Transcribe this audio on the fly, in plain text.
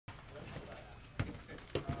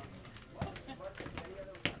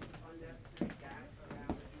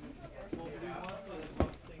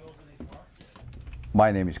My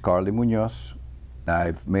name is Carli Muñoz.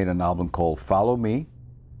 I've made an album called Follow Me.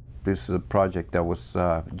 This is a project that was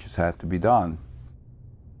just had to be done.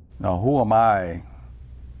 Now, who am I?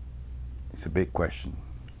 It's a big question.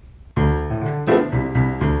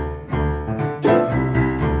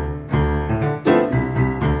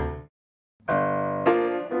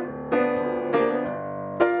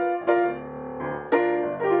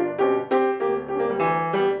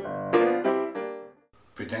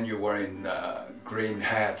 Pretend you're wearing green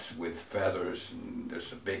hats with feathers and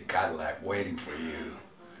there's a big Cadillac waiting for you.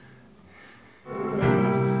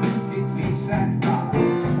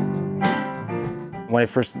 When I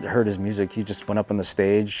first heard his music, he just went up on the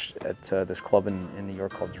stage at this club in New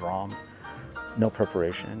York called Drum. No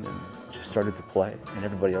preparation, and just started to play. And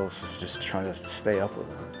everybody else was just trying to stay up with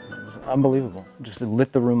him. It was unbelievable. Just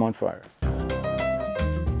lit the room on fire.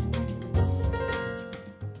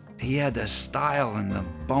 He had the style and the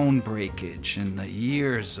bone breakage and the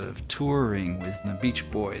years of touring with the Beach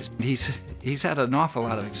Boys. He's had an awful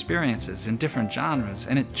lot of experiences in different genres,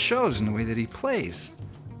 and it shows in the way that he plays.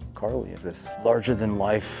 Carli is this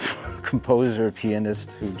larger-than-life composer,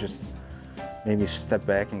 pianist who just made me step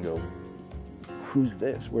back and go, who's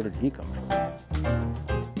this? Where did he come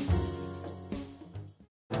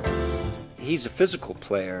from? He's a physical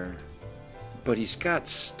player, but he's got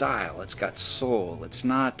style, it's got soul, it's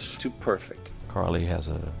not too perfect. Carli has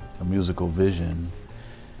a musical vision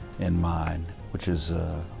in mind, which is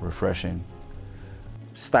refreshing.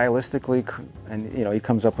 Stylistically, and he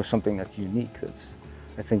comes up with something that's unique, that's,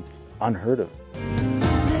 I think, unheard of.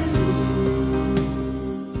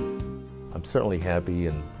 I'm certainly happy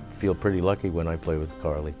and feel pretty lucky when I play with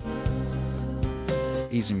Carli.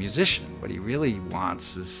 He's a musician. What he really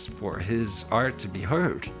wants is for his art to be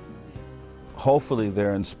heard. Hopefully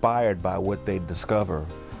they're inspired by what they discover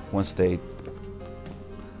once they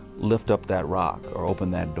lift up that rock or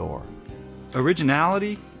open that door.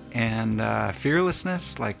 Originality and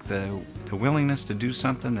fearlessness, like the willingness to do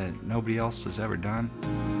something that nobody else has ever done.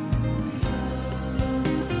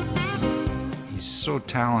 He's so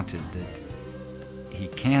talented that he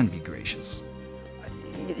can be gracious.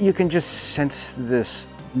 You can just sense this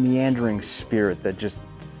meandering spirit that just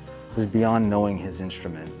was beyond knowing his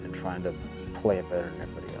instrument and trying to play it better than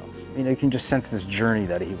everybody else. You can just sense this journey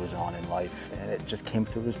that he was on in life, and it just came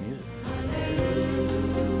through his music.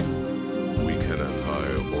 We cannot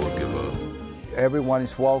tire or give up. Everyone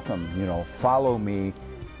is welcome, follow me.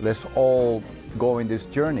 Let's all go in this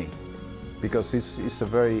journey because it's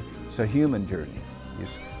a human journey.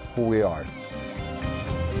 It's who we are.